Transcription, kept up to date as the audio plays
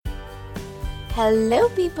Hello,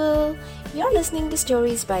 people! You're listening to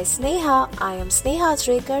Stories by Sneha. I am Sneha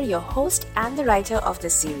Atrekar, your host and the writer of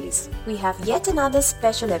this series. We have yet another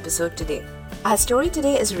special episode today. Our story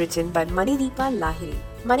today is written by Manideepa Lahiri.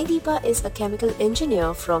 Manideepa is a chemical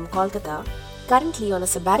engineer from Kolkata, currently on a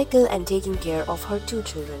sabbatical and taking care of her 2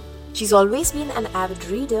 children. She's always been an avid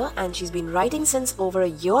reader and she's been writing since over a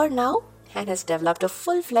year now and has developed a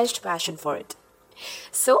full-fledged passion for it.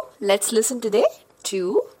 So, let's listen today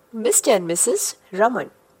to Mr. and Mrs.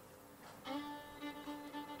 Raman.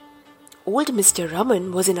 Old Mr.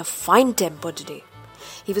 Raman was in a fine temper today.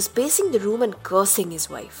 He was pacing the room and cursing his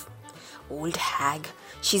wife. Old hag,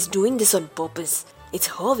 she's doing this on purpose. It's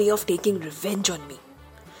her way of taking revenge on me.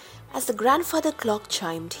 As the grandfather clock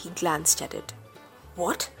chimed, he glanced at it.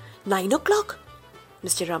 What? 9 o'clock?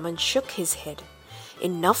 Mr. Raman shook his head.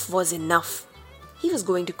 Enough was enough. He was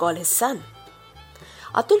going to call his son.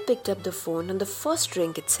 Atul picked up the phone on the first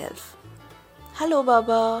ring itself. Hello,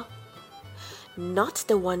 Baba. Not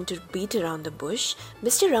the one to beat around the bush,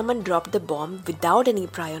 Mr. Raman dropped the bomb without any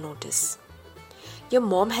prior notice. Your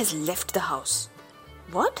mom has left the house.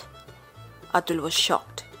 What? Atul was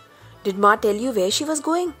shocked. Did Ma tell you where she was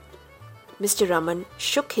going? Mr. Raman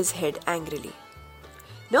shook his head angrily.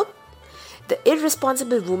 Nope. The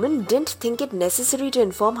irresponsible woman didn't think it necessary to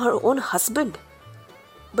inform her own husband.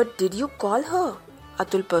 But did you call her?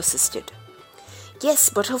 Atul persisted. Yes,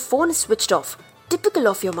 but her phone is switched off. Typical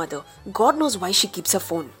of your mother. God knows why she keeps her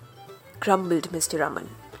phone, grumbled Mr. Raman.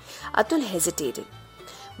 Atul hesitated.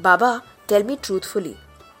 Baba, tell me truthfully.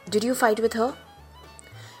 Did you fight with her?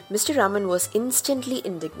 Mr. Raman was instantly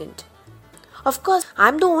indignant. Of course,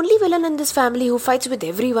 I'm the only villain in this family who fights with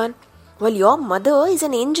everyone, while your mother is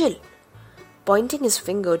an angel. Pointing his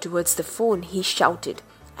finger towards the phone, he shouted,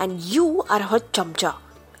 And you are her chamcha.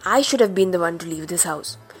 I should have been the one to leave this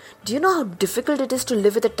house. Do you know how difficult it is to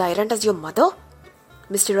live with a tyrant as your mother?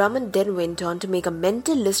 Mr. Raman then went on to make a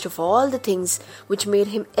mental list of all the things which made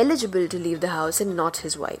him eligible to leave the house and not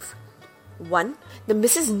his wife. 1. The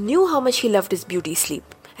missus knew how much he loved his beauty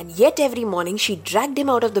sleep, and yet every morning she dragged him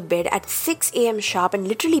out of the bed at 6 a.m. sharp and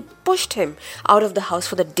literally pushed him out of the house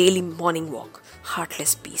for the daily morning walk.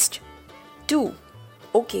 Heartless beast. 2.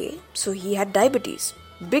 Okay, so he had diabetes.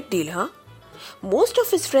 Big deal, huh? Most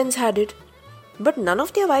of his friends had it, but none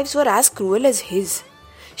of their wives were as cruel as his.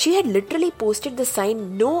 She had literally posted the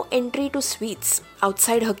sign "No entry to sweets"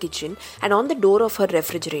 outside her kitchen and on the door of her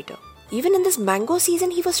refrigerator. Even in this mango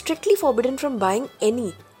season, he was strictly forbidden from buying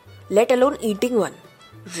any, let alone eating one.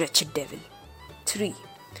 Wretched devil. 3.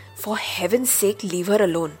 For heaven's sake, leave her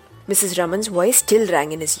alone. Mrs. Raman's voice still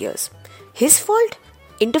rang in his ears. His fault?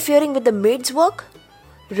 Interfering with the maid's work?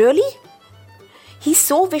 Really? He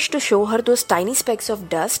so wished to show her those tiny specks of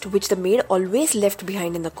dust which the maid always left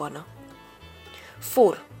behind in the corner.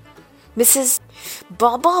 4. Mrs.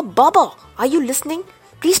 Baba, are you listening?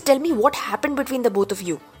 Please tell me what happened between the both of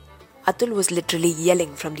you. Atul was literally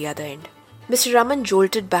yelling from the other end. Mr. Raman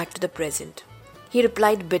jolted back to the present. He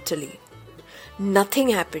replied bitterly. Nothing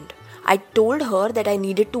happened. I told her that I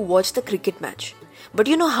needed to watch the cricket match. But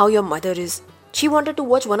you know how your mother is. She wanted to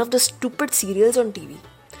watch one of the stupid serials on TV.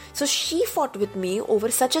 So she fought with me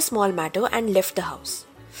over such a small matter and left the house.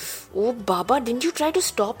 Oh, Baba, didn't you try to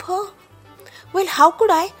stop her? Well, how could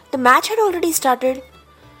I? The match had already started.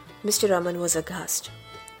 Mr. Raman was aghast.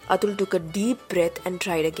 Atul took a deep breath and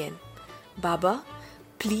tried again. Baba,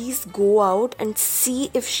 please go out and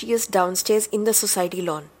see if she is downstairs in the society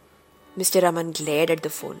lawn. Mr. Raman glared at the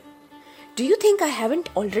phone. Do you think I haven't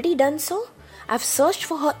already done so? I've searched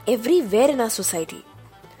for her everywhere in our society.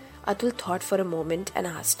 Atul thought for a moment and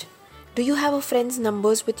asked, Do you have a friend's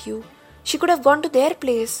numbers with you? She could have gone to their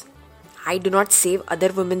place. I do not save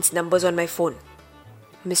other women's numbers on my phone,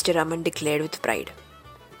 Mr. Raman declared with pride.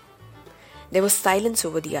 There was silence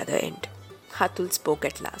over the other end. Atul spoke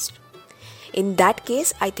at last. In that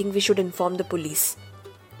case, I think we should inform the police.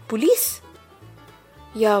 Police?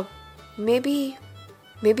 Yeah, maybe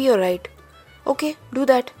you're right. Okay, do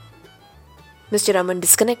that. Mr. Raman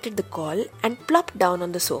disconnected the call and plopped down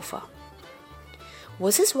on the sofa.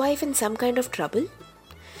 Was his wife in some kind of trouble?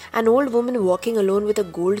 An old woman walking alone with a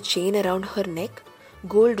gold chain around her neck,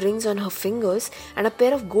 gold rings on her fingers, and a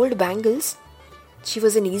pair of gold bangles? She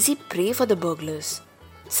was an easy prey for the burglars.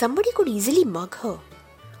 Somebody could easily mug her.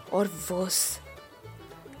 Or worse,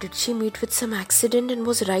 did she meet with some accident and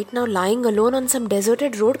was right now lying alone on some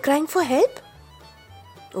deserted road crying for help?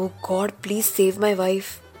 Oh God, please save my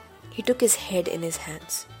wife. He took his head in his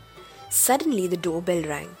hands. Suddenly the doorbell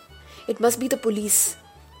rang. It must be the police.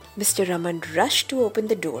 Mr. Raman rushed to open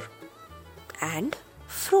the door and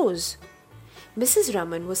froze. Mrs.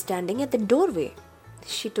 Raman was standing at the doorway.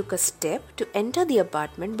 She took a step to enter the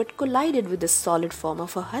apartment but collided with the solid form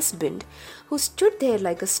of her husband, who stood there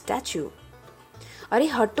like a statue. "Arey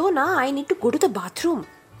hatto na, I need to go to the bathroom."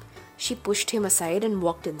 She pushed him aside and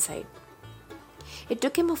walked inside. It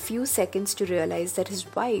took him a few seconds to realize that his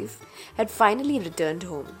wife had finally returned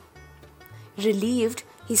home. Relieved,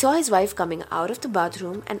 he saw his wife coming out of the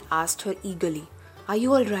bathroom and asked her eagerly, "Are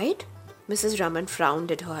you all right?" Mrs. Raman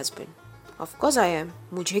frowned at her husband. "Of course I am.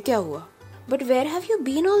 Mujhe kya hua?" "But where have you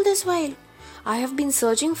been all this while? I have been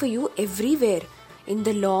searching for you everywhere. In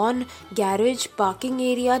the lawn, garage, parking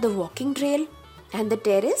area, the walking trail. And the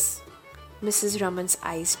terrace?" Mrs. Raman's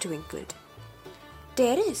eyes twinkled.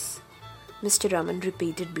 "Terrace?" Mr. Raman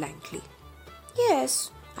repeated blankly. "Yes,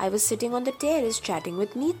 I was sitting on the terrace chatting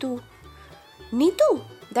with Neetu." "Neetu?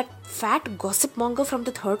 That fat gossip monger from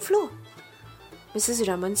the third floor?" Mrs.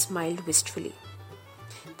 Raman smiled wistfully.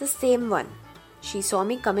 "The same one. She saw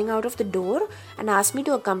me coming out of the door and asked me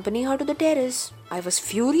to accompany her to the terrace. I was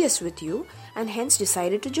furious with you and hence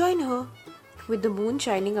decided to join her. With the moon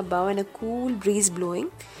shining above and a cool breeze blowing,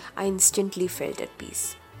 I instantly felt at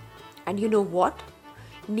peace. And you know what?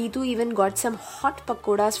 Neetu even got some hot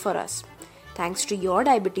pakoras for us. Thanks to your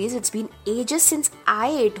diabetes, it's been ages since I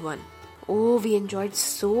ate one. Oh, we enjoyed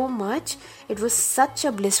so much. It was such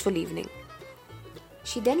a blissful evening."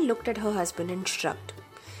 She then looked at her husband and shrugged.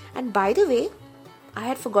 "And by the way, I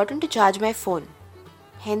had forgotten to charge my phone,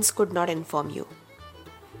 hence could not inform you."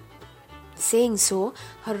 Saying so,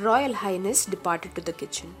 Her Royal Highness departed to the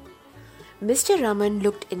kitchen. Mr. Raman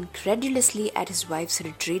looked incredulously at his wife's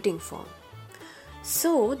retreating form.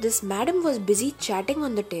 So, this madam was busy chatting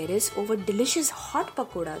on the terrace over delicious hot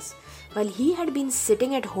pakoras, while he had been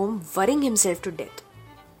sitting at home worrying himself to death.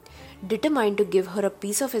 Determined to give her a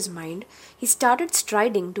piece of his mind, he started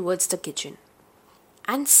striding towards the kitchen.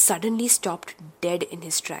 And suddenly stopped dead in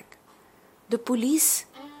his track. The police!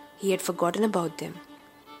 He had forgotten about them.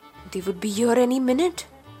 They would be here any minute.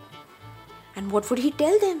 And what would he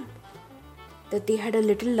tell them? That they had a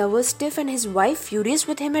little lover's tiff and his wife, furious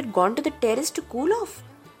with him, had gone to the terrace to cool off?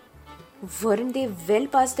 Weren't they well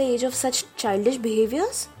past the age of such childish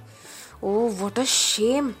behaviors? Oh, what a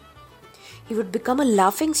shame! He would become a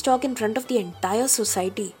laughing stock in front of the entire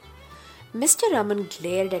society. Mr. Raman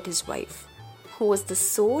glared at his wife, who was the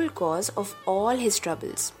sole cause of all his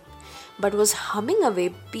troubles, but was humming away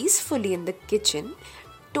peacefully in the kitchen,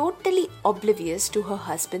 totally oblivious to her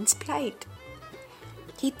husband's plight.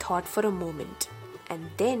 He thought for a moment,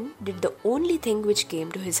 and then did the only thing which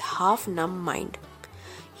came to his half-numb mind.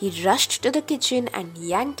 He rushed to the kitchen and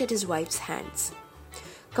yanked at his wife's hands.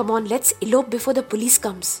 "Come on, let's elope before the police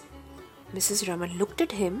comes." Mrs. Raman looked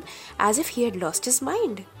at him as if he had lost his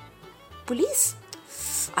mind. "Police?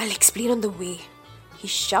 I'll explain on the way." He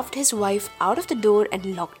shoved his wife out of the door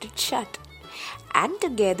and locked it shut. And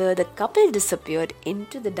together the couple disappeared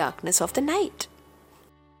into the darkness of the night.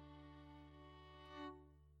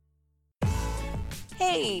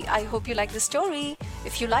 Hey, I hope you like the story.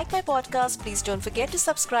 If you like my podcast, please don't forget to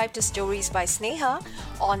subscribe to Stories by Sneha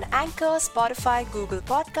on Anchor, Spotify, Google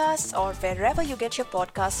Podcasts, or wherever you get your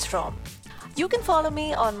podcasts from. You can follow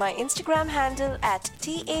me on my Instagram handle at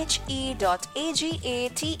the@agatist.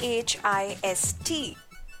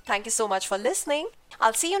 Thank you so much for listening.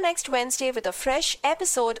 I'll see you next Wednesday with a fresh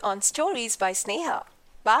episode on Stories by Sneha.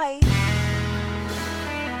 Bye.